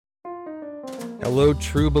Hello,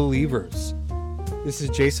 true believers. This is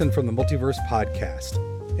Jason from the Multiverse Podcast,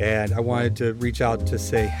 and I wanted to reach out to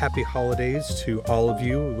say happy holidays to all of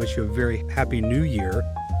you. We wish you a very happy new year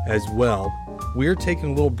as well. We're taking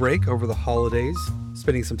a little break over the holidays,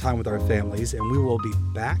 spending some time with our families, and we will be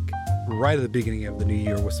back right at the beginning of the new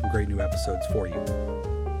year with some great new episodes for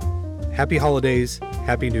you. Happy holidays,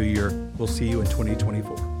 happy new year. We'll see you in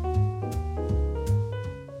 2024.